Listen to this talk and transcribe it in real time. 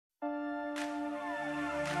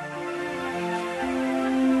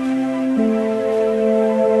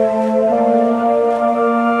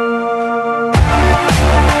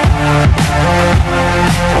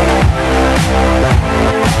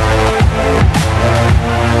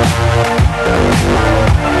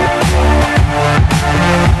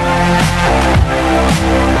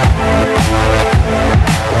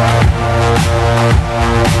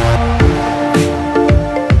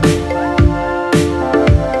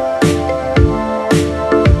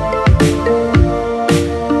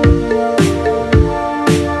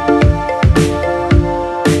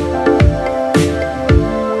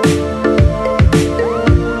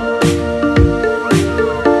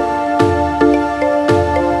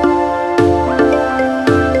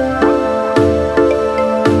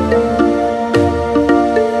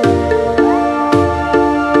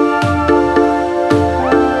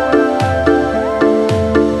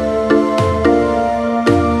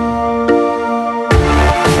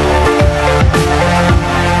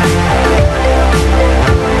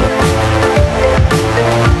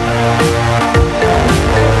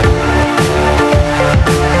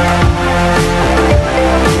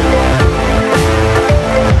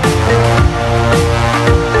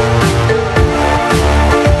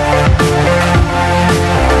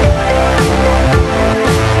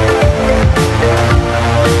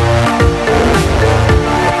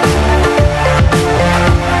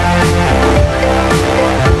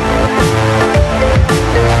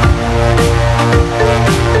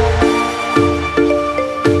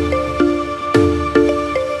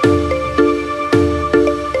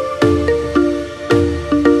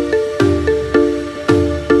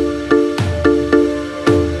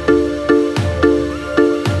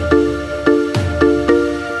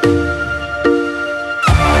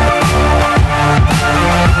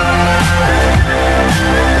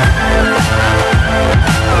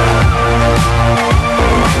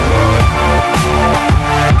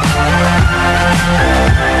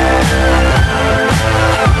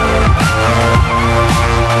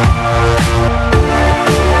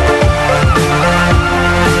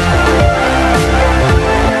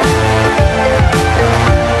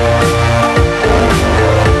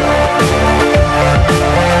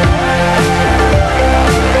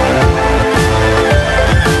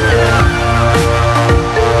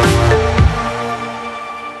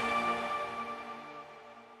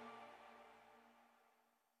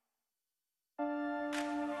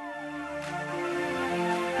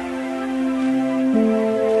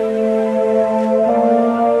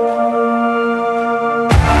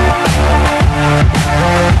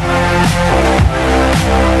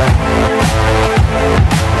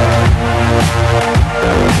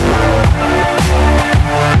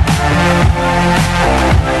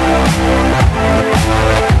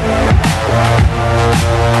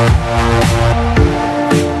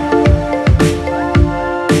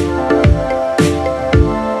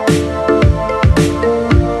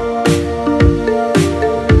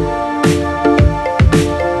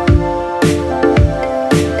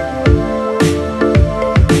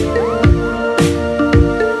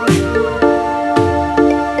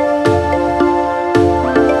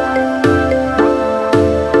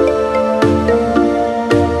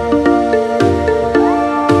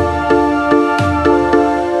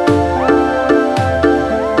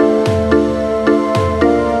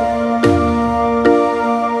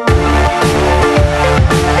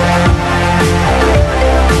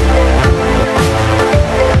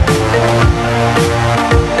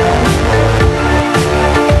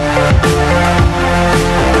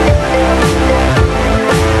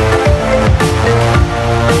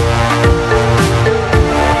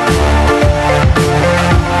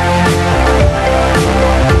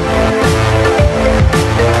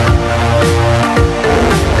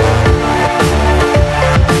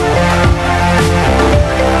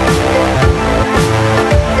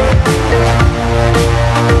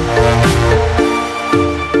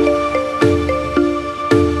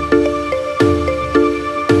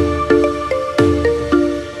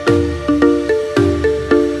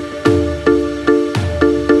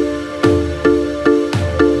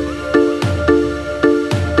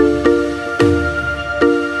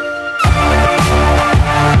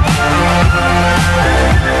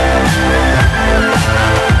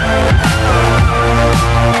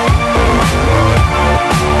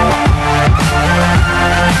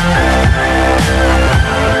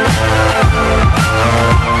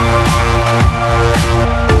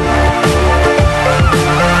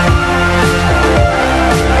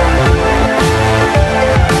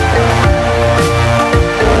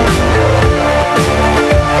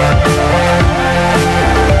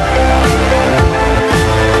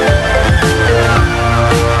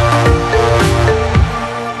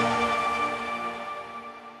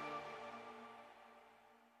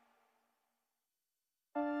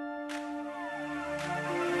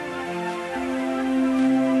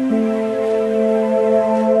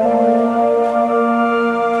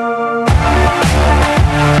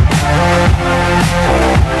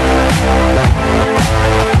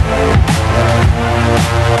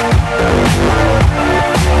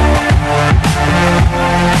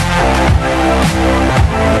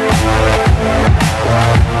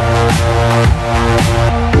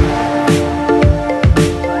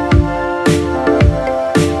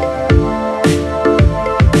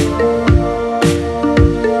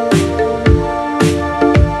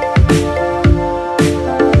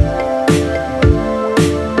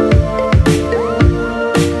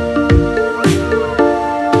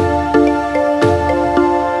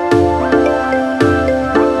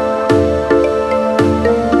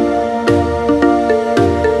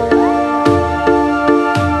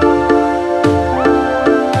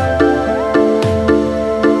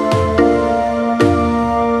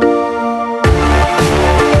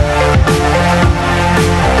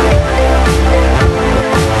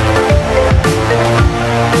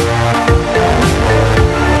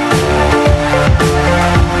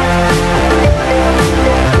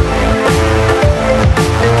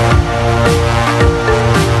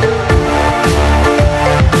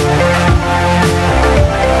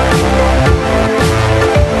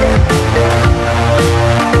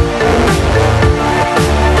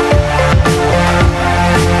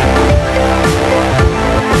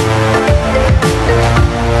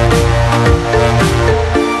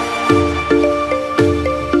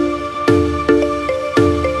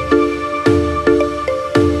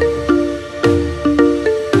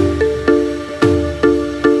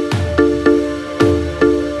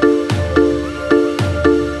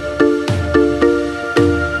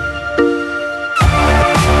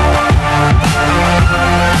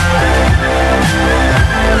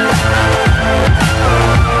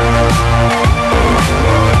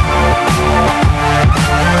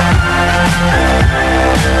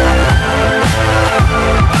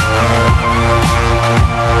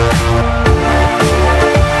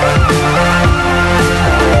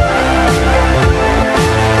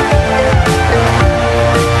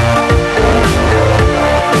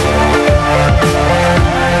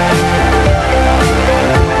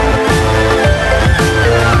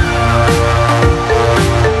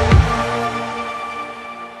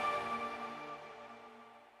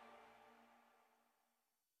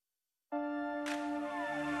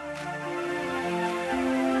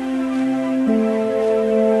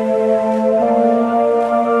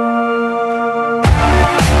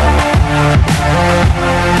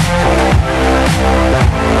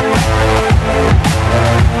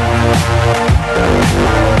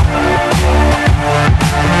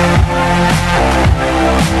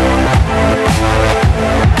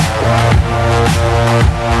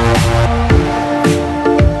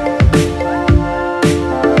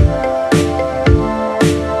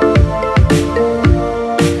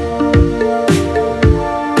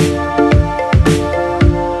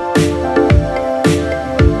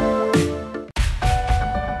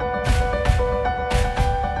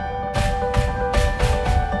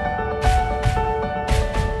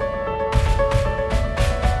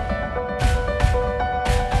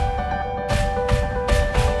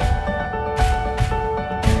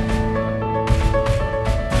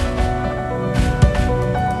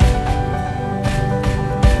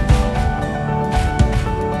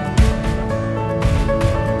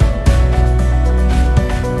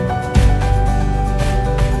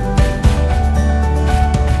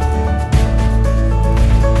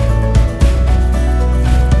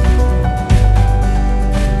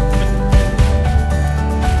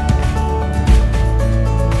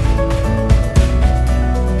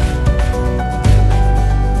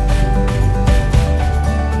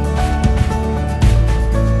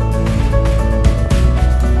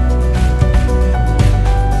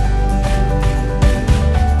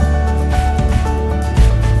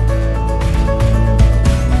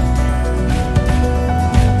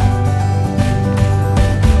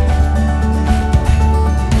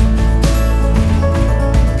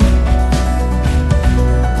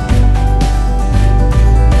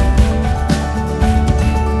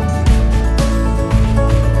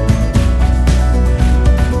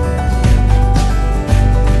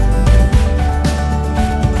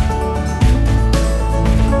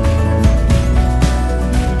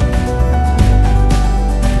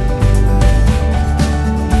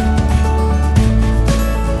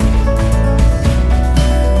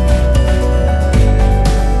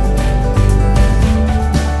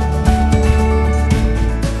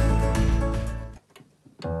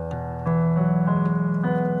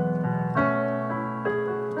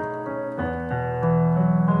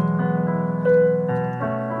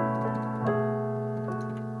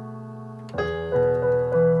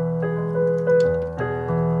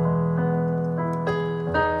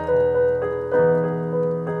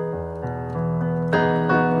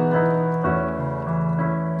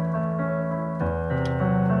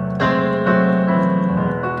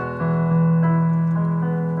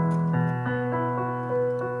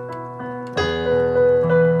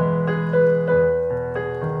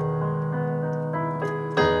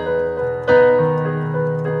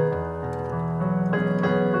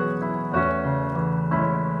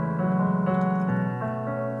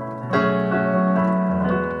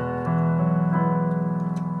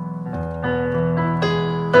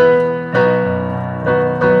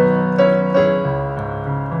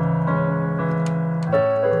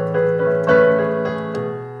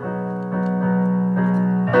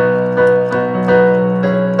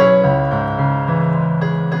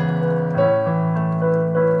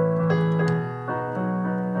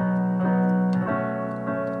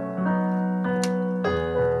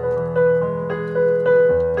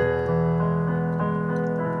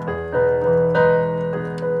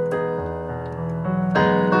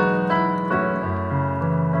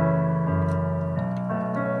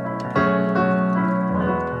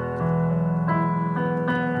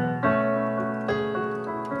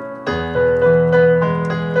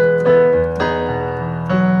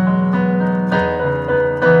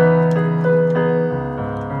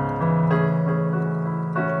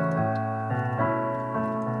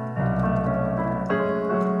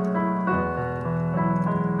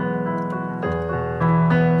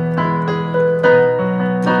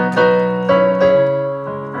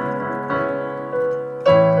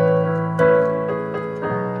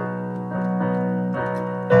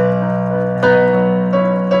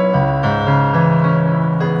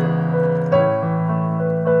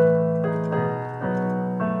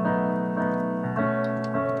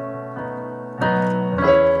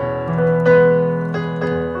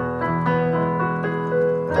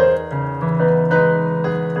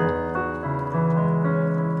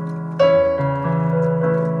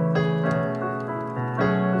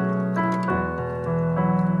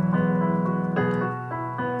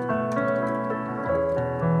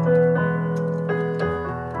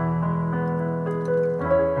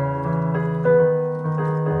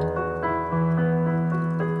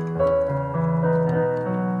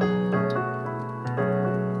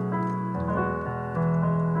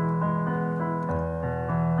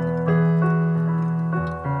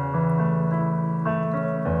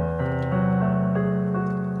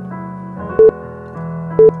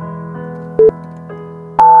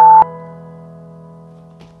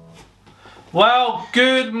Well,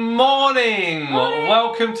 good morning. Morning.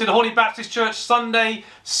 Welcome to the Hawley Baptist Church Sunday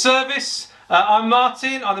service. I'm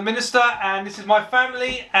Martin, I'm the minister, and this is my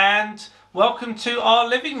family, and welcome to our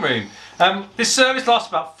living room. This service lasts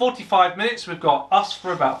about 45 minutes. We've got us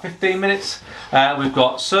for about 15 minutes. We've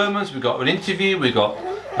got sermons, we've got an interview, we've got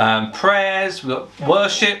prayers, we've got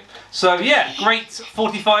worship. So yeah, great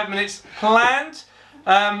 45 minutes planned.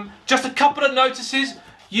 Just a couple of notices.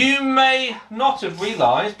 You may not have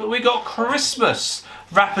realised, but we got Christmas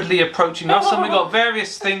rapidly approaching us, and we've got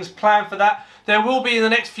various things planned for that. There will be in the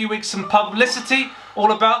next few weeks some publicity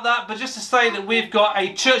all about that, but just to say that we've got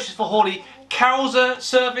a Churches for Hawley Carols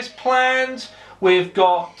service planned. We've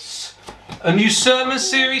got a new sermon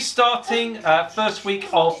series starting first week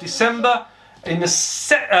of December. In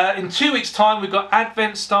 2 weeks' time, we've got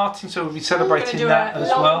Advent starting, so we'll be celebrating that as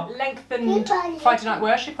well. Lengthened Friday night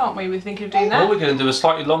worship, aren't we? We're thinking of doing that. Well, we're going to do a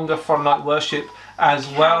slightly longer Friday night worship as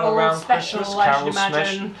well Carol around special, Christmas. I should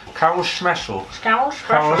imagine. Carol special. Carol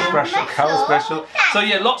special. Carol special. So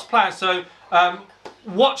yeah, lots planned. So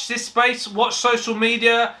watch this space, watch social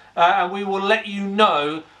media, and we will let you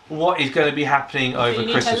know what is going to be happening over You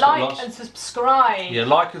need Christmas. to like and subscribe. Yeah,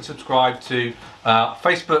 like and subscribe to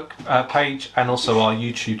Facebook page and also our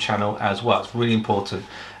YouTube channel as well. It's really important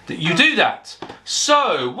that you do that.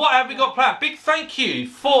 So, what have we got planned? Big thank you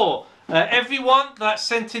for everyone that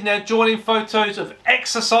sent in their joining photos of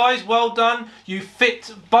exercise. Well done, you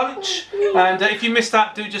fit bunch. And if you missed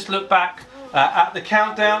that, do just look back at the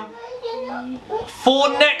countdown. For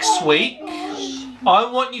next week, I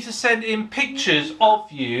want you to send in pictures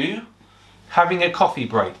of you having a coffee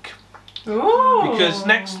break. Ooh. Because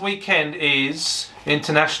next weekend is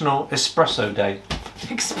International Espresso Day.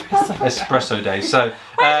 Espresso Day. So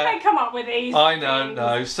Where did they come up with these? I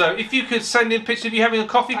know. So if you could send in pictures of you having a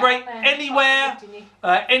coffee break anywhere,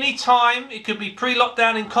 anytime. It could be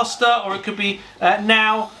pre-lockdown in Costa, or it could be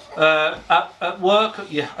now at work,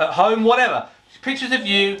 at home, whatever. Pictures of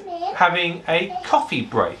you having a coffee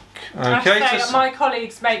break. Okay. I have to say, my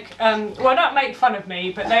colleagues make, well, not make fun of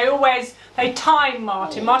me, but they time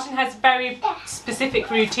Martin. Martin has a very specific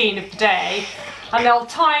routine of the day, and they'll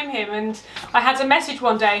time him. And I had a message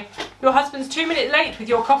one day: "Your husband's 2 minutes late with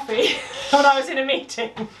your coffee," when I was in a meeting.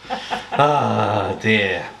 Ah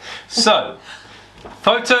dear. So,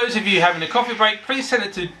 photos of you having a coffee break, please send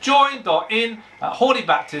it to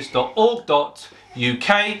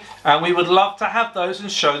join.in@hawleybaptist.org.uk, and we would love to have those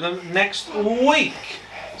and show them next week.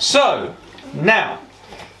 So, now,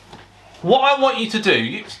 what I want you to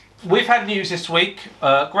do, we've had news this week,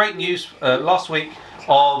 great news last week,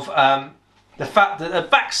 of the fact that a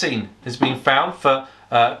vaccine has been found for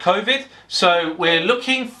COVID. So we're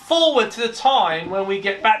looking forward to the time when we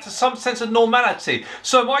get back to some sense of normality.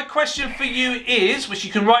 So my question for you is, which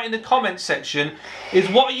you can write in the comments section, is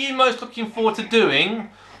what are you most looking forward to doing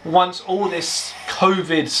once all this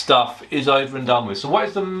COVID stuff is over and done with? So what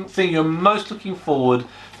is the thing you're most looking forward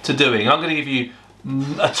to doing? I'm going to give you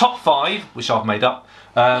a top 5, which I've made up,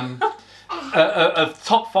 of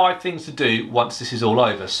top 5 things to do once this is all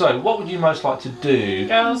over. So what would you most like to do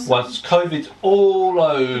once COVID's all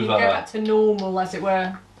over? You go back to normal, as it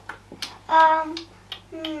were.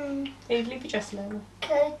 Eve, leave your dress alone.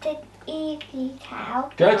 Go to Evie's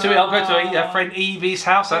house. I'll go to our friend Evie's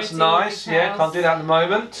house. That's nice. Yeah, can't do that at the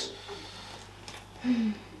moment.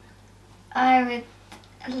 I would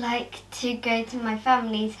like to go to my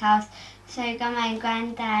family's house. So I got my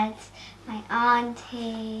granddad's, my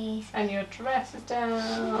aunties. And your dress is down.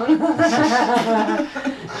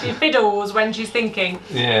 She fiddles when she's thinking.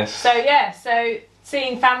 Yes. So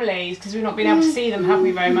seeing families, because we've not been able to see them, have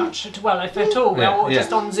we, very much? Well, if at all, we're all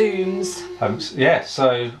just on Zooms. Yeah.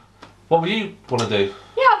 So, what would you want to do?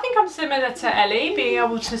 Yeah, I think I'm similar to Ellie, being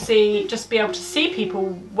able to see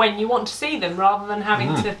people when you want to see them, rather than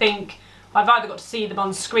having to think. I've either got to see them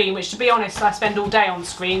on screen, which, to be honest, I spend all day on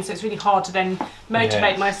screen, so it's really hard to then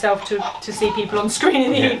motivate myself to see people on screen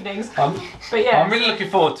in the evenings. But yeah, I'm really looking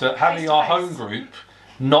forward to having our home group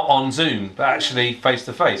not on Zoom, but actually face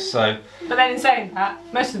to face. So. But then in saying that,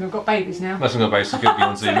 most of them have got babies now. Most of them have got babies, so could be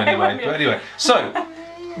on Zoom anyway. But anyway, so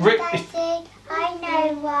Rick. I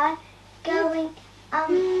know one. Going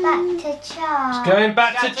back to church. Going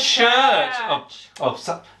back to church.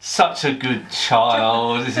 Such a good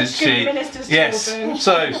child, isn't she? Yes.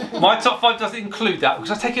 So my top 5 doesn't include that,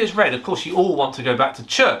 because I take it as read. Of course, you all want to go back to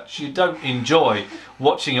church. You don't enjoy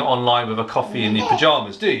watching it online with a coffee in your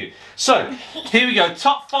pajamas, do you? So here we go.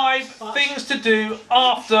 Top 5 things to do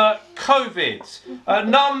after COVID.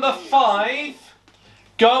 Number 5.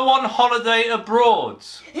 Go on holiday abroad.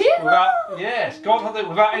 Go on holiday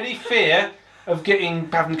without any fear of having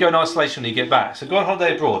to go in isolation when you get back. So go on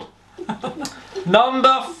holiday abroad.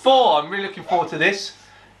 Number 4. I'm really looking forward to this.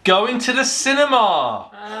 Going to the cinema.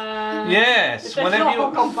 Yes. They've not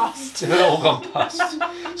all gone bust. They've not all gone bust.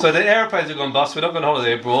 So the aeroplanes have gone bust. We're not going on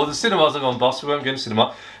holiday abroad. The cinemas have gone bust. We won't go to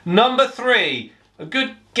cinema. Number 3. A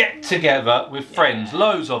good get together with friends.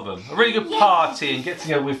 Loads of them. A really good party and get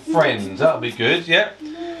together with friends. That'll be good. Yeah.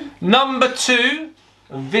 Number 2.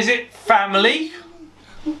 Visit family.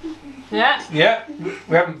 Yeah. Yeah.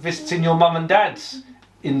 We haven't visited your mum and dad's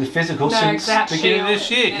in the physical since the beginning of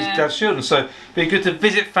this year because Dad's children. So be good to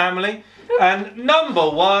visit family. And number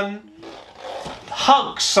 1,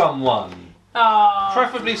 hug someone. Oh.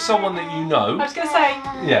 Preferably someone that you know. I was going to say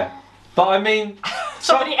Yeah. But I mean,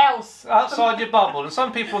 somebody else. outside your bubble, and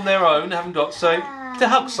some people on their own haven't got. So to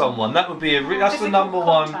hug someone, that would be that's the number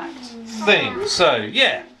 1 thing. So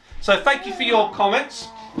yeah. So thank you for your comments.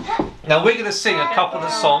 Now we're going to sing a couple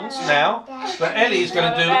of songs now, but Ellie's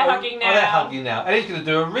going to do. They're hugging now. They're hugging now. Ellie's going to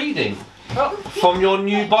do a reading Oh. from your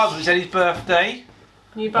new Bible. It's Ellie's birthday.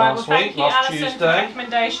 New Bible. Last Thank week, you, last Alison, for the Tuesday.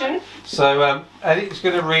 recommendation. So Ellie's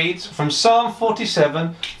going to read from Psalm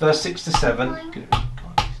 47, verse 6 to 7. Good.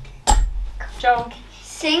 Joel.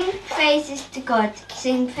 Sing praises to God.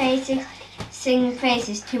 Sing praises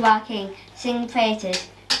to our King. Sing praises.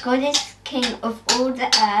 God is King of all the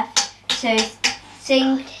earth. So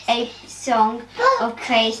sing a song of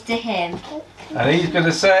praise to Him. And he's going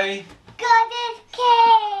to say, God is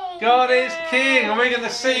King. God is King. And we're going to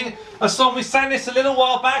sing a song. We sang this a little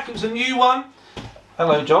while back. It was a new one.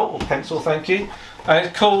 Hello, Joel, or Pencil, thank you. And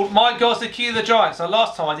it's called My God's the King of the Giants. So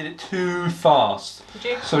last time I did it too fast. Did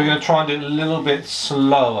you? So we're going to try and do it a little bit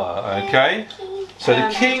slower, okay? So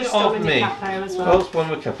the King just of Dominic me. Capo as well. Oh, it's one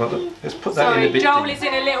with Capo. Look, let's put that in a Sorry, bit. Joel deeper. is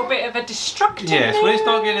in a little bit of a destructive Yes, when it's mood.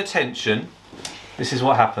 not getting attention, this is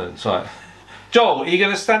what happens. Right. Joel, are you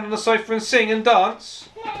going to stand on the sofa and sing and dance?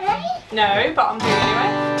 No, but I'm doing it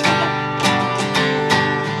anyway.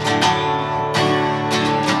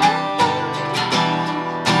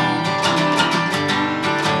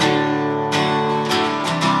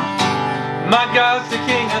 My God's the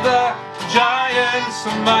King of the giants.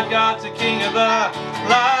 My God's the King of the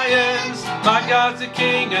lions. My God's the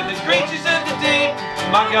King of the creatures of the deep.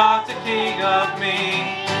 My God's the King of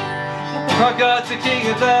me. My God's the King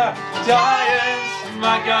of the giants.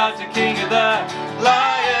 My God's the King of the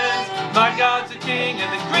lions. My God's the King of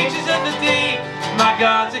the creatures of the deep. My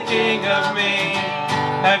God's the King of me.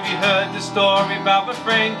 Have you heard the story about my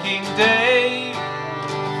friend King Dave?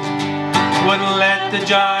 Wouldn't let the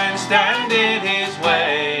giant stand in his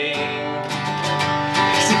way.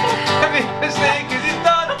 Listening, 'cause he's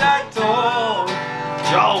not that tall.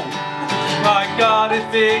 Joe, my God is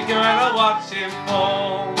bigger and I watch him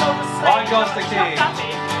fall. My God's the King.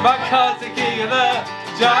 My God's the King of the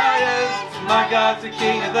giants. My God's the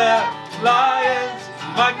King of the lions.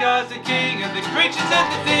 My God's the King of the creatures of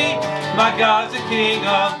the deep. My God's the King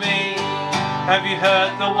of me. Have you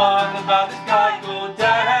heard the one about this guy called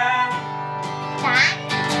Dan?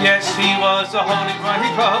 Yes, he was a holy one. He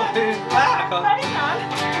wrote his back.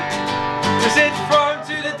 Was it thrown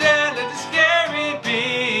to the den of the scary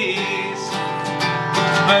beast?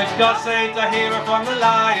 But God saved a hero from the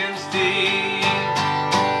lion's teeth.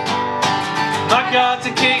 My God's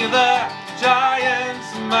the King of the giants.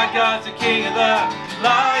 My God's the King of the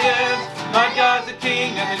lions. My God's the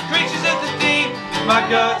King of the creatures of the deep. My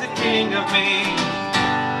God's the King of me.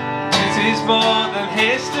 This is more than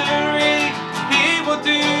history. He will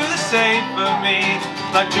do the same for me.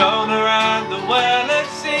 Like Jonah around the well at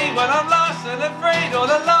sea. When I'm lost and afraid, all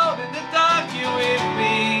alone in the dark, you with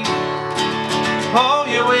me. Oh,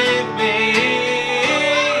 you're with me.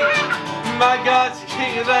 My God's the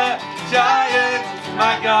King of the giants.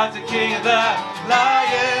 My God's the King of the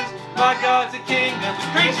lions. My God's the King of the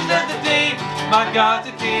creatures of the deep. My God's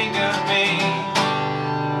the King of me.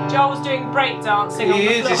 Joel's doing breakdancing on He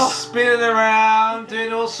the is floor. just spinning around,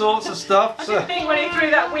 doing all sorts of stuff. I think when he threw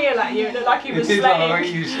that wheel at you, it looked like he was It is like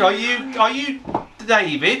slaying. are you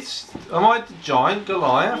David? Am I the giant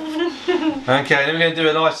Goliath? Okay, then we're going to do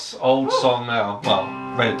a nice old song now. Well,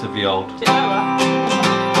 relatively old. Do you know what?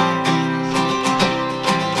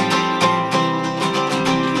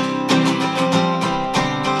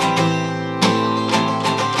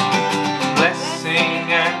 Blessing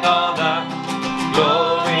and honor,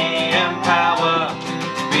 glory and power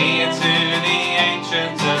be unto the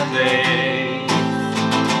Ancient of Days.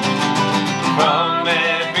 From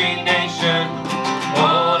every nation,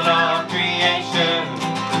 all of creation,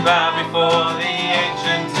 bow before the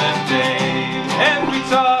Ancient of Days.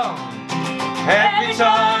 Every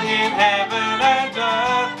tongue in heaven and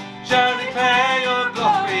earth shall declare your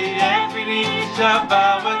glory. Every knee shall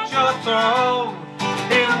bow at your throne.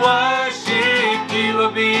 In worship you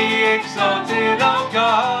will be exalted, O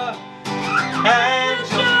God, and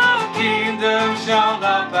your kingdom shall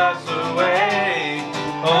not pass away,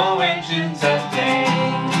 O ancient of days.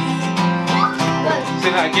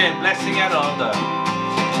 Sing that again, blessing and honor,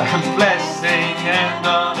 blessing and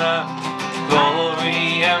honor,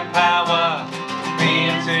 glory and power be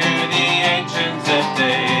unto the ancient of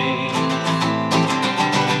days.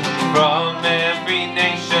 From every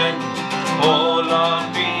nation, all of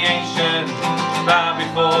creation, bow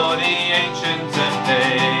before the ancient of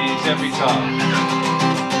days. Every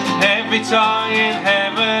tongue in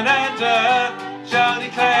heaven and earth shall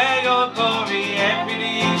declare your glory. Every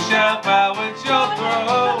knee shall bow at your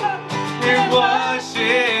throne. In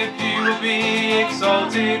worship you will be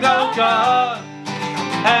exalted, O God,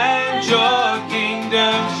 and your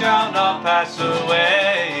kingdom shall not pass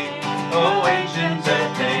away, O ancient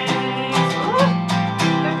of days.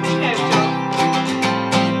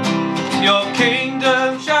 Your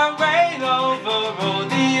kingdom shall reign over all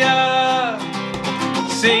the earth.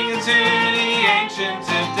 Sing to the ancient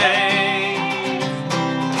of days.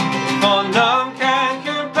 For none can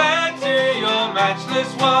compare to your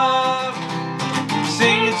matchless worth.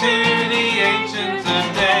 Sing to the ancient of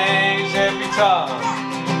days. Every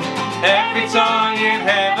tongue in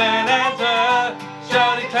heaven and earth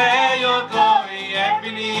shall declare your glory.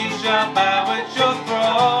 Every knee shall bow at your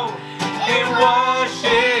throne. In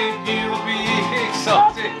worship you will be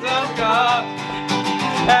exalted, O God,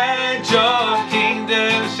 and your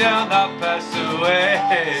kingdom shall not pass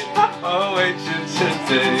away, O ancient of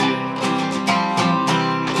days,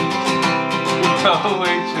 O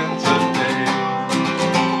ancient of days,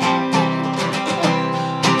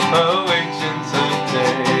 O ancient of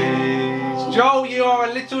days. Joel, you are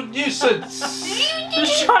a little nuisance.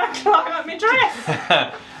 Just trying to climb up my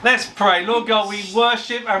dress. Let's pray. Lord God, we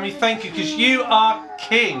worship and we thank you because you are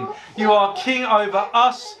King. You are King over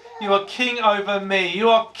us. You are King over me. You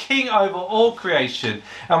are King over all creation.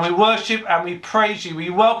 And we worship and we praise you. We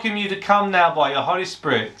welcome you to come now by your Holy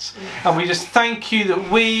Spirit. And we just thank you that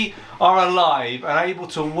we are alive and able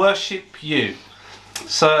to worship you.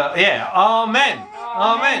 So, yeah, amen.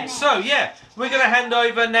 Amen. So, yeah, we're going to hand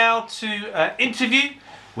over now to interview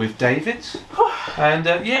with David, and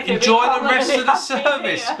enjoy the rest of the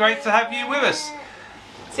service. Great to have you with us.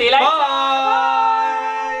 See you later. Bye.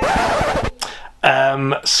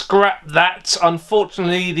 Scrap that.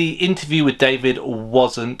 Unfortunately, the interview with David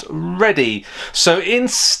wasn't ready. So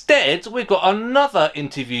instead, we've got another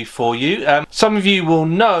interview for you. Some of you will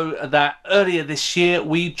know that earlier this year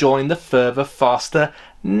we joined the Further Faster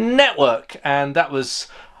network, and that was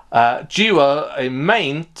due in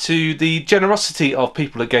main to the generosity of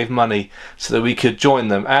people that gave money so that we could join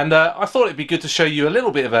them. And I thought it'd be good to show you a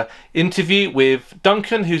little bit of an interview with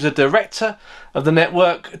Duncan, who's a director of the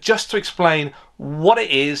network, just to explain what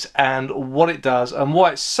it is and what it does and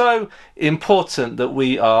why it's so important that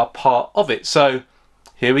we are part of it. So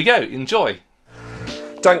here we go, enjoy.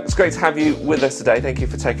 Dunk, it's great to have you with us today. Thank you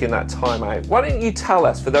for taking that time out. Why don't you tell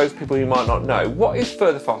us, for those people who might not know, what is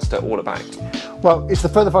Further Faster all about? Well, it's the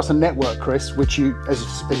Further Faster network, Chris, which you,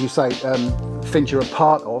 as you say, Finch, you're a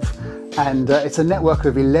part of. And it's a network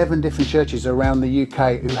of 11 different churches around the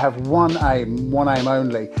UK who have one aim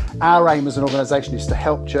only. Our aim as an organisation is to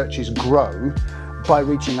help churches grow by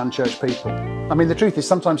reaching unchurched people. I mean, the truth is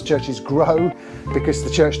sometimes churches grow because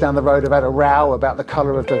the church down the road have had a row about the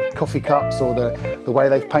colour of the coffee cups or the way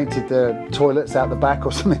they've painted the toilets out the back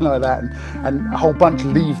or something like that, and a whole bunch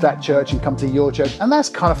leave that church and come to your church, and that's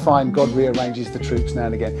kind of fine. God rearranges the troops now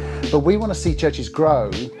and again. But we want to see churches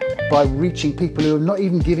grow by reaching people who are not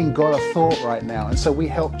even giving God a thought right now. And so we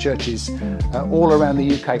help churches all around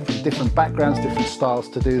the UK from different backgrounds, different styles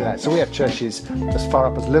to do that. So we have churches as far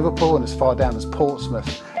up as Liverpool and as far down as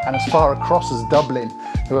Portsmouth and as far across as Dublin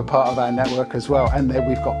who are part of our network as well. And then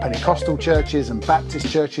we've got Pentecostal churches and Baptist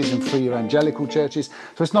churches and free evangelical churches.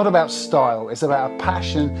 So it's not about style, it's about a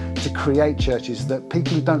passion to create churches that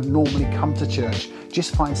people who don't normally come to church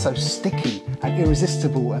just find so sticky and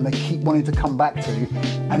irresistible, and they keep wanting to come back to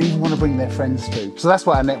and even want to bring their friends to. So that's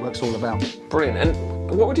what our network's all about. Brilliant.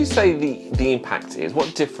 And what would you say the impact is?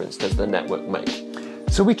 What difference does the network make?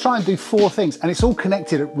 So we try and do 4 things, and it's all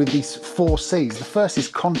connected with these 4 C's. The first is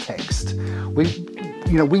context. We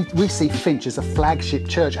see Finch as a flagship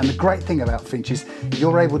church, and the great thing about Finch is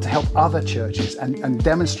you're able to help other churches and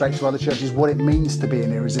demonstrate to other churches what it means to be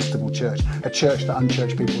an irresistible church, a church that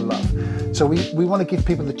unchurched people love. So we want to give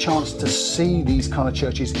people the chance to see these kind of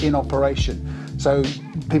churches in operation. So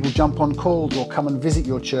people jump on calls or come and visit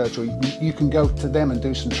your church, or you can go to them and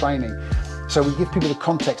do some training. So we give people the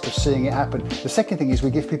context of seeing it happen. The second thing is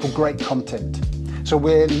we give people great content. So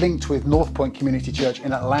we're linked with North Point Community Church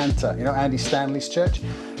in Atlanta, you know, Andy Stanley's church.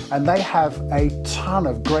 And they have a ton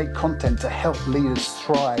of great content to help leaders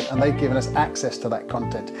thrive, and they've given us access to that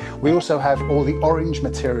content. We also have all the Orange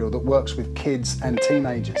material that works with kids and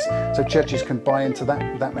teenagers, so churches can buy into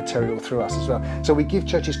that material through us as well. So we give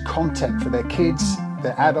churches content for their kids,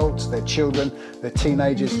 their adults, their children, their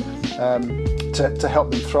teenagers, to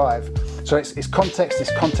help them thrive. So it's context,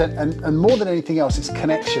 it's content, and more than anything else, it's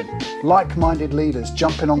connection. Like-minded leaders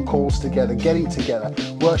jumping on calls together, getting together,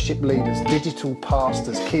 worship leaders, digital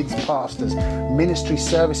pastors, kids pastors, ministry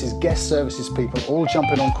services, guest services people, all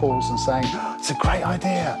jumping on calls and saying, oh, it's a great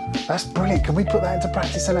idea, that's brilliant, can we put that into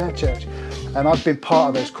practice in our church? And I've been part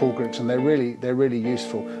of those call groups, and they're really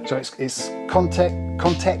useful. So it's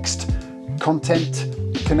context, content,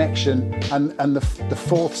 connection, and the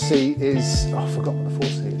fourth C is, oh, I forgot what the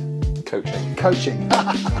fourth C is. Coaching.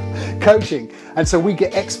 Coaching. And so we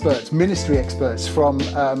get experts, ministry experts from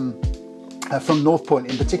North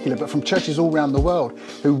Point in particular, but from churches all around the world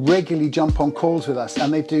who regularly jump on calls with us,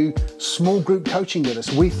 and they do small group coaching with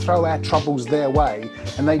us. We throw our troubles their way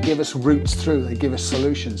and they give us routes through, they give us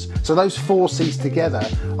solutions. So those 4 C's together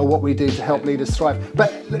are what we do to help leaders thrive.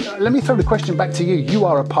 But let me throw the question back to you. You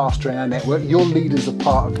are a pastor in our network, your leaders are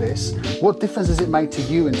part of this. What difference has it made to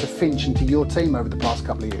you and to Finch and to your team over the past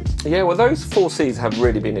couple of years? Yeah, well, those 4 C's have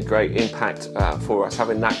really been a great impact for us,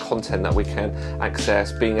 having that content that we can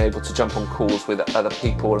access, being able to jump on calls with other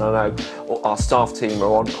people, and I know our staff team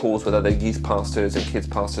are on calls with other youth pastors and kids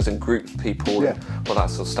pastors and group people, and all that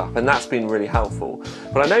sort of stuff, and that's been really helpful.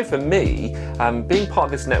 But I know for me, being part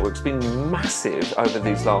of this network has been massive over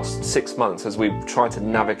these last 6 months as we've tried to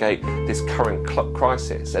navigate this current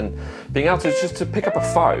crisis, and being able to just to pick up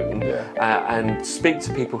a phone and speak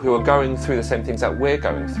to people who are going through the same things that we're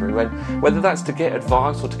going through, and whether that's to get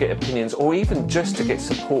advice or to get opinions or even just to get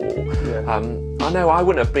support. I know I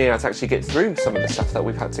wouldn't have been able to actually get through some of the stuff that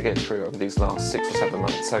we've had to get through over these last 6 or 7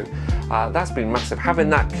 months. So that's been massive. Having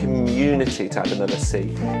that community, to add another C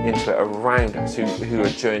into it, around us who are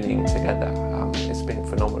journeying together, it's been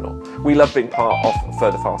phenomenal. We love being part of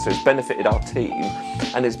Further Faster. It's benefited our team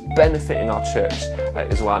and it's benefiting our church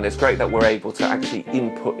as well. And it's great that we're able to actually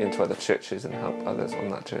input into other churches and help others on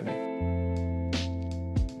that journey.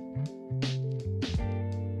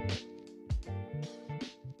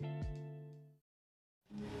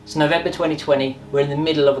 It's November 2020, we're in the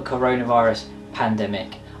middle of a coronavirus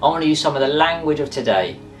pandemic. I want to use some of the language of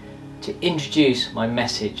today to introduce my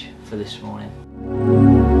message for this morning.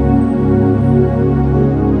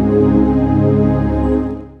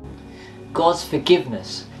 God's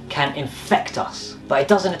forgiveness can infect us, but it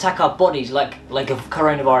doesn't attack our bodies like a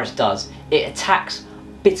coronavirus does. It attacks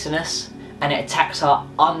bitterness and it attacks our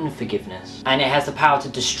unforgiveness, and it has the power to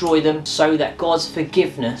destroy them, so that God's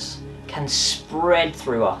forgiveness can spread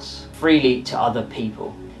through us freely to other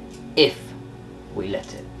people if we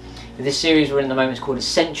let it. This series we're in at the moment is called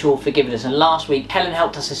Essential Forgiveness, and last week Helen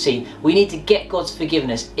helped us to see we need to get God's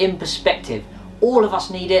forgiveness in perspective. All of us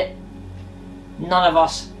need it, none of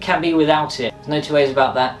us can be without it. There's no two ways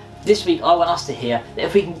about that. This week I want us to hear that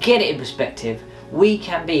if we can get it in perspective, we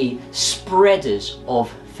can be spreaders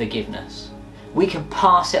of forgiveness. We can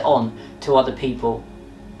pass it on to other people,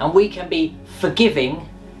 and we can be forgiving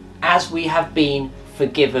as we have been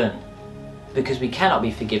forgiven, because we cannot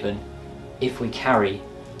be forgiven if we carry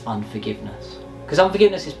unforgiveness. Because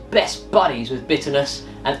unforgiveness is best buddies with bitterness,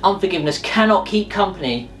 and unforgiveness cannot keep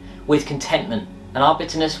company with contentment. And our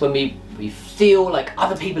bitterness, when we feel like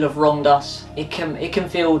other people have wronged us, it can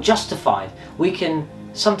feel justified. We can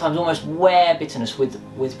sometimes almost wear bitterness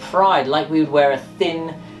with pride, like we would wear a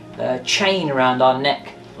thin chain around our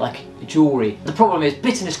neck, like jewellery. The problem is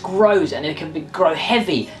bitterness grows, and it can grow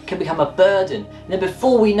heavy, it can become a burden, and then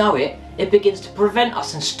before we know it, it begins to prevent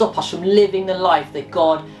us and stop us from living the life that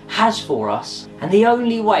God has for us. And the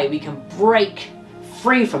only way we can break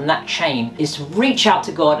free from that chain is to reach out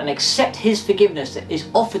to God and accept His forgiveness that is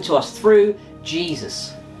offered to us through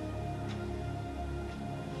Jesus.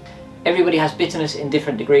 Everybody has bitterness in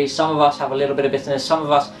different degrees. Some of us have a little bit of bitterness, some of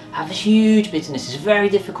us have huge bitterness. It's very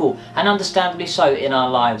difficult, and understandably so, in our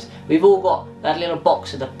lives. We've all got that little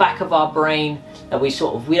box at the back of our brain that we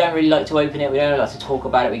don't really like to open it, we don't really like to talk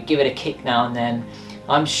about it, we give it a kick now and then.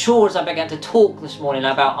 I'm sure as I began to talk this morning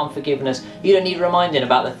about unforgiveness, you don't need reminding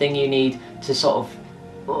about the thing you need to sort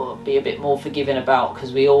of be a bit more forgiving about,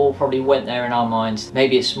 because we all probably went there in our minds.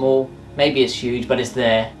 Maybe it's small, maybe it's huge, but it's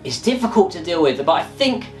there. It's difficult to deal with, but I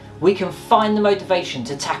think we can find the motivation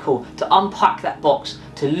to tackle, to unpack that box,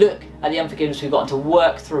 to look at the unforgiveness we've got and to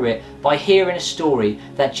work through it by hearing a story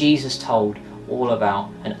that Jesus told all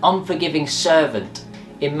about an unforgiving servant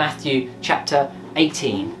in Matthew chapter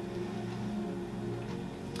 18.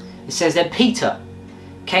 It says, "Then Peter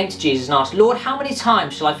came to Jesus and asked, 'Lord, how many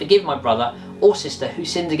times shall I forgive my brother or sister who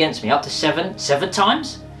sinned against me? Up to seven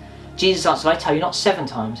times?' Jesus answered, 'I tell you, not 7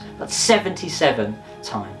 times, but 77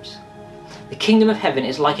 times. The kingdom of heaven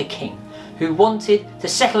is like a king who wanted to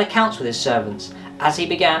settle accounts with his servants. As he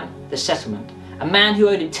began the settlement, a man who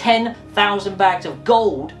owed him 10,000 bags of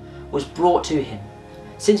gold was brought to him.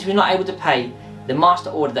 Since he was not able to pay, the master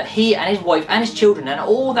ordered that he and his wife and his children and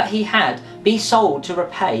all that he had be sold to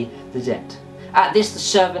repay the debt. At this the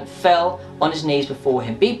servant fell on his knees before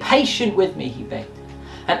him. 'Be patient with me,' he begged,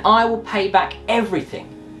 'and I will pay back everything.'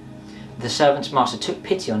 The servant's master took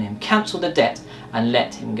pity on him, cancelled the debt, and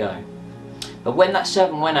let him go. But when that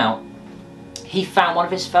servant went out, he found one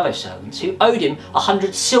of his fellow servants who owed him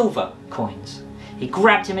 100 silver coins. He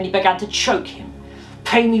grabbed him and he began to choke him.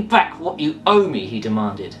 'Pay me back what you owe me,' he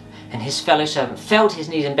demanded. And his fellow servant fell to his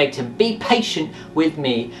knees and begged him, 'Be patient with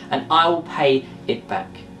me and I will pay it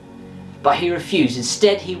back.' But he refused.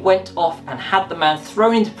 Instead, he went off and had the man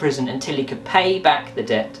thrown into prison until he could pay back the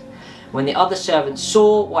debt. When the other servants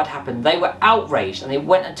saw what happened, they were outraged and they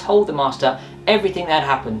went and told the master everything that had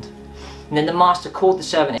happened. And then the master called the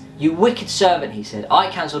servant. 'You wicked servant,' he said, 'I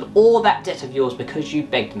cancelled all that debt of yours because you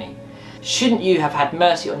begged me. Shouldn't you have had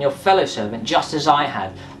mercy on your fellow servant just as I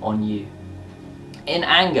had on you?' In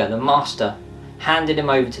anger, the master handed him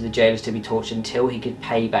over to the jailers to be tortured until he could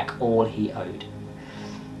pay back all he owed.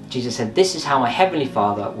 Jesus said, 'This is how my heavenly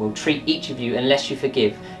Father will treat each of you unless you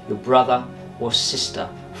forgive your brother or sister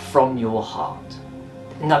from your heart.'"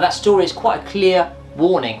 Now that story is quite a clear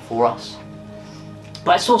warning for us.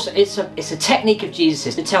 But it's also it's a technique of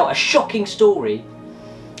Jesus to tell a shocking story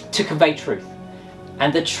to convey truth.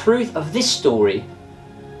 And the truth of this story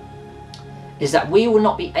is that we will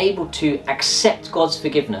not be able to accept God's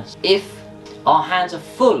forgiveness if our hands are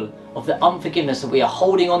full of the unforgiveness that we are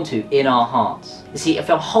holding on to in our hearts. You see, if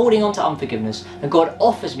I'm holding on to unforgiveness and God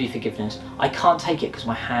offers me forgiveness, I can't take it because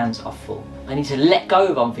my hands are full. I need to let go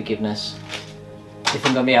of unforgiveness if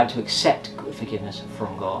I'm going to be able to accept forgiveness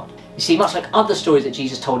from God. You see, much like other stories that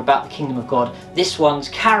Jesus told about the kingdom of God, this one's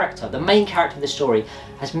character, the main character of the story,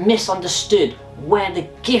 has misunderstood where the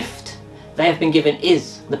gift they have been given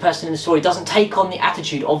is. The person in the story doesn't take on the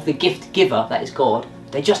attitude of the gift giver, that is God.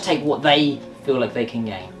 They just take what they feel like they can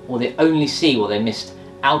gain, or they only see what they missed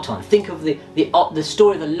out on. Think of the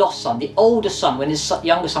story of the lost son, the older son, when his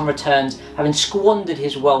younger son returns, having squandered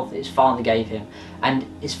his wealth that his father gave him, and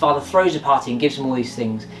his father throws a party and gives him all these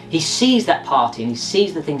things. He sees that party and he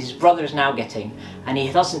sees the things his brother is now getting, and he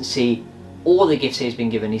doesn't see all the gifts he's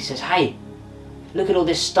been given. He says, "Hey, look at all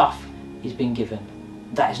this stuff he's been given.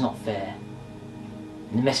 That is not fair."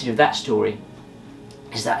 And the message of that story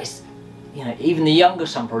is that even the younger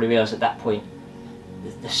son probably realised at that point,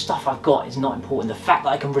 the stuff I've got is not important. The fact that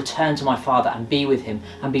I can return to my father and be with him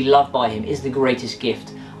and be loved by him is the greatest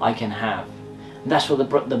gift I can have. And that's what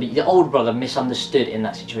the older brother misunderstood in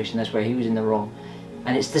that situation. That's where he was in the wrong.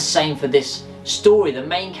 And it's the same for this story. The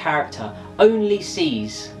main character only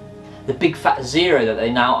sees the big fat zero that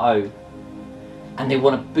they now owe, and they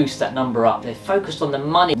want to boost that number up. They're focused on the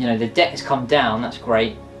money. The debt has come down, that's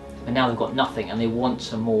great, but now they've got nothing and they want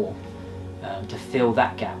some more to fill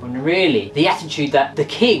that gap. And really, the attitude that the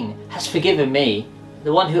king has forgiven me,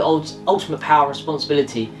 the one who holds ultimate power and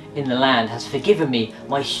responsibility in the land, has forgiven me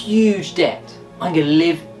my huge debt. I'm going to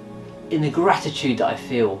live in the gratitude that I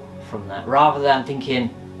feel from that, rather than thinking,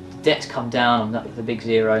 the debt's come down, I'm at the big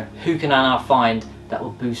zero, who can I now find that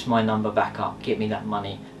will boost my number back up, get me that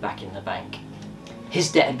money back in the bank?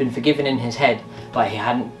 His debt had been forgiven in his head, but he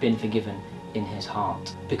hadn't been forgiven in his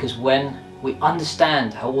heart. Because when we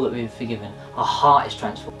understand how all that we've been forgiven, our heart is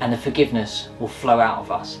transformed and the forgiveness will flow out of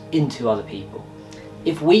us into other people.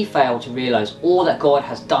 If we fail to realise all that God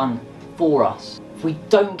has done for us, if we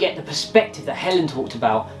don't get the perspective that Helen talked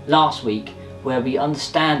about last week, where we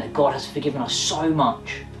understand that God has forgiven us so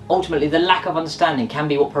much, ultimately the lack of understanding can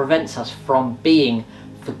be what prevents us from being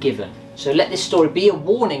forgiven. So let this story be a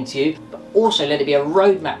warning to you, but also let it be a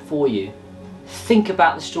roadmap for you. Think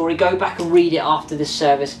about the story, go back and read it after this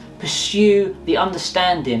service, pursue the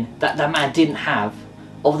understanding that that man didn't have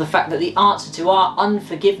of the fact that the answer to our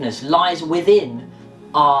unforgiveness lies within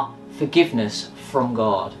our forgiveness from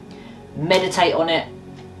God. Meditate on it,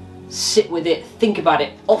 sit with it, think about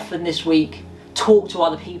it often this week, talk to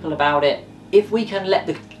other people about it. If we can let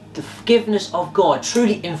the forgiveness of God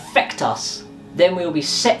truly infect us, then we will be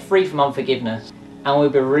set free from unforgiveness and we'll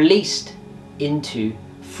be released into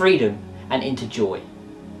freedom and into joy.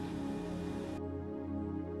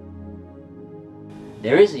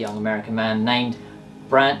 There is a young American man named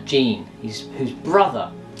Brant Jean, whose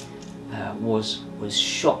brother was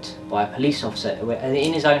shot by a police officer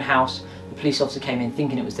in his own house. The police officer came in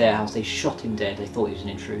thinking it was their house. They shot him dead. They thought he was an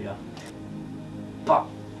intruder. But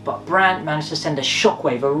Brant managed to send a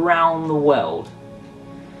shockwave around the world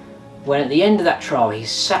when at the end of that trial he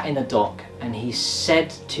sat in the dock and he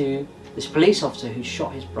said to this police officer who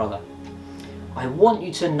shot his brother, "I want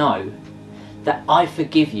you to know that I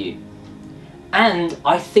forgive you, and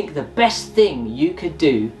I think the best thing you could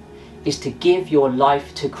do is to give your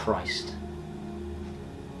life to Christ."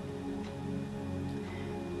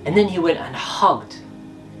 And then he went and hugged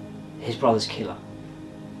his brother's killer.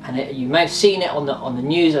 And you may have seen it on the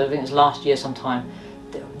news, I think it was last year sometime.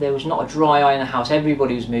 There was not a dry eye in the house,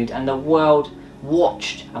 everybody was moved, and the world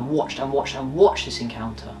watched and watched and watched and watched this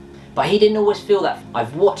encounter. But he didn't always feel that.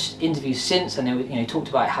 I've watched interviews since, and he talked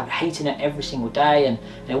about hating her every single day, and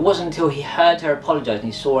it wasn't until he heard her apologise and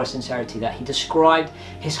he saw her sincerity that he described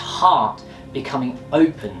his heart becoming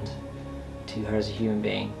opened to her as a human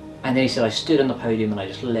being. And then he said, "I stood on the podium and I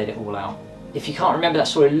just let it all out." If you can't remember that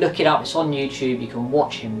story, look it up. It's on YouTube. You can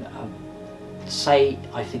watch him say,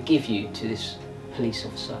 "I forgive you" to this police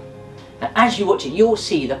officer. And as you watch it, you'll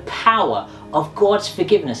see the power of God's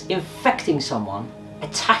forgiveness infecting someone,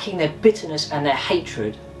 attacking their bitterness and their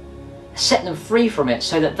hatred, set them free from it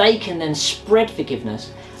so that they can then spread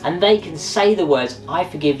forgiveness and they can say the words, "I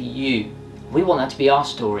forgive you." We want that to be our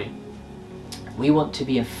story. We want to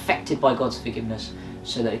be infected by God's forgiveness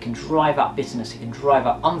so that it can drive out bitterness, it can drive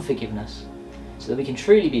out unforgiveness, so that we can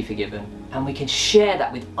truly be forgiven and we can share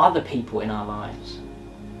that with other people in our lives.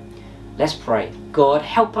 Let's pray. God,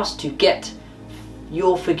 help us to get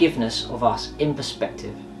your forgiveness of us in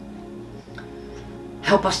perspective.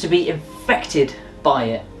 Help us to be infected by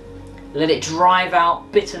it. Let it drive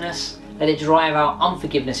out bitterness, let it drive out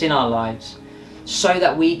unforgiveness in our lives, so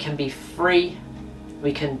that we can be free,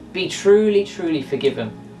 we can be truly, truly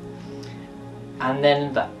forgiven. And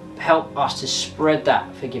then help us to spread that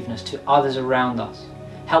forgiveness to others around us.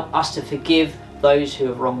 Help us to forgive those who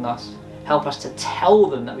have wronged us. Help us to tell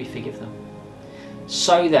them that we forgive them,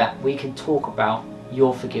 so that we can talk about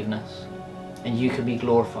your forgiveness and you can be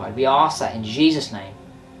glorified. We ask that in Jesus' name.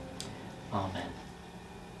 Amen.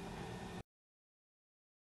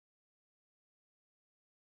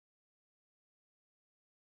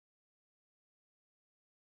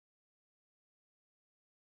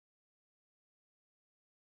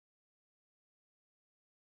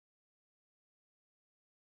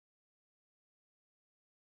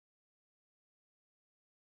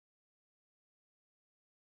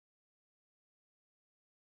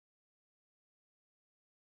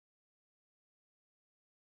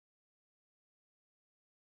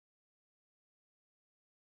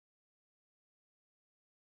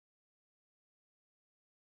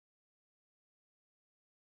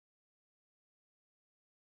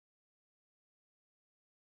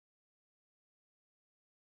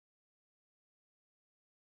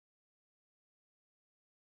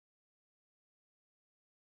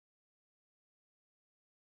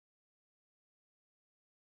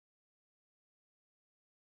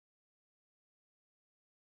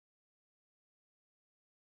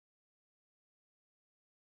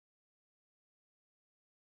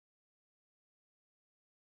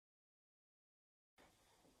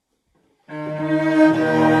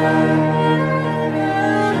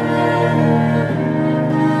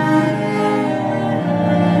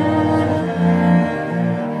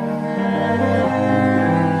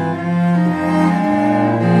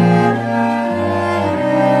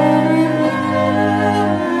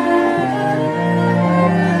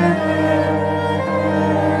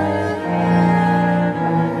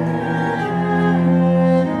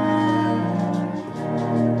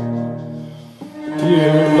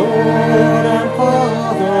 Dear Lord and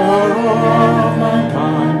Father of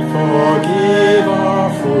mankind, forgive our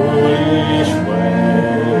foolish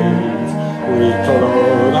ways. We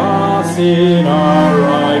clothe us in our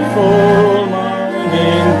rightful mind,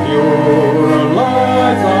 in pure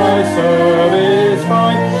lives thy service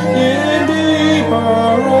find, in deeper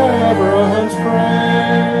reverence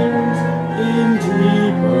praise, in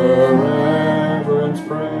deeper reverence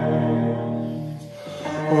praise.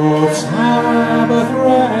 O Sabbath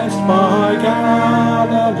rest by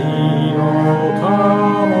Galilee, O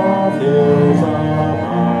calm of hills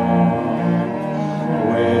above,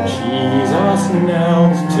 where Jesus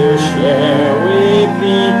knelt to share with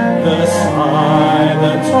thee the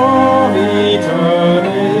silence of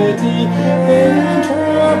eternity,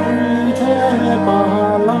 interpreted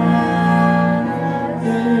by love,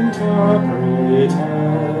 interpreted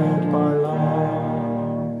by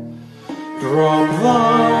love. Drop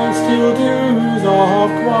thy still dews of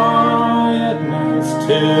quietness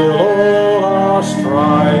till all our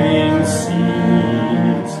striving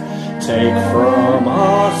cease. Take from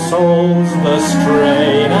our souls the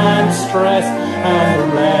strain and stress,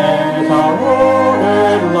 and let our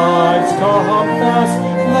ordered lives confess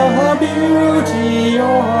the beauty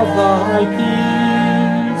of thy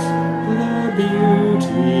peace, the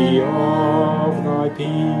beauty of thy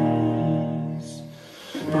peace.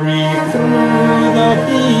 Breathe through the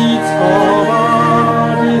heat of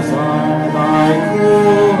our desire thy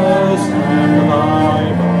coolness and thy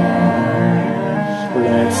balm.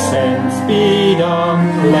 Let sense be dumb,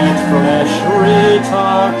 let flesh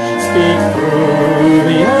retire, speak through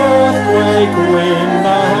the earthquake, wind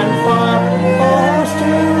and fire, oh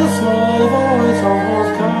still small voice of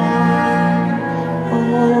calm,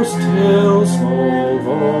 oh still small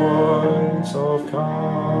voice of calm.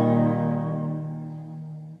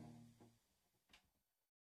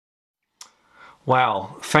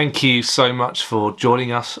 Wow, thank you so much for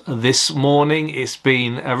joining us this morning. It's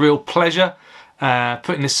been a real pleasure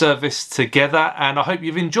putting this service together, and I hope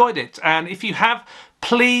you've enjoyed it. And if you have,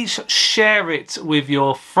 please share it with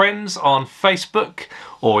your friends on Facebook,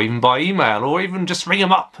 or even by email, or even just ring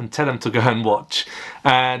them up and tell them to go and watch.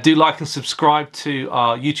 Do like and subscribe to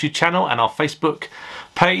our YouTube channel and our Facebook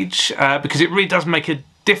page, because it really does make a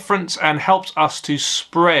difference and helps us to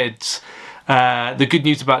spread the good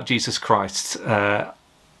news about Jesus Christ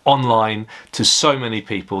online to so many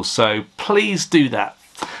people. So please do that.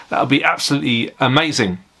 That would be absolutely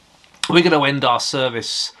amazing. We're going to end our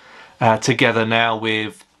service together now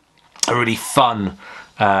with a really fun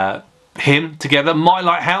hymn together, My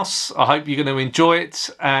Lighthouse. I hope you're going to enjoy it,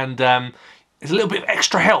 and there's a little bit of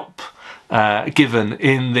extra help given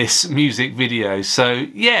in this music video. So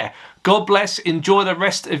yeah, God bless, enjoy the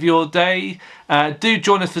rest of your day. Do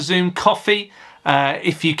join us for Zoom coffee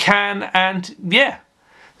if you can, and yeah,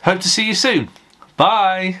 hope to see you soon.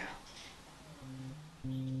 Bye.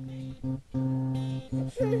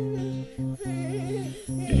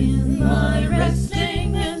 In my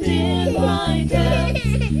resting and in my death,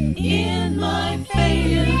 in my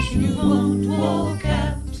failures you won't walk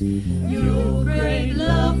out. Your great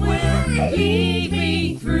love will lead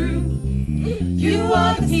me through. You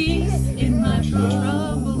are the peace in my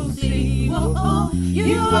troubled sea. Oh, oh,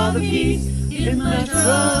 you are the peace in my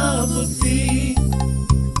troubled sea.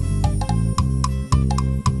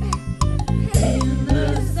 In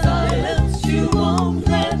the silence you won't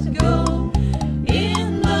let go.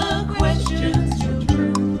 In the questions your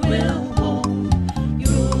truth will hold.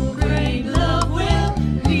 Your great love will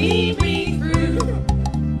lead me through.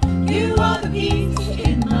 You are the peace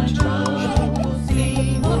in my troubled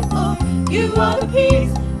sea. Oh, oh, you are the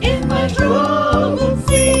peace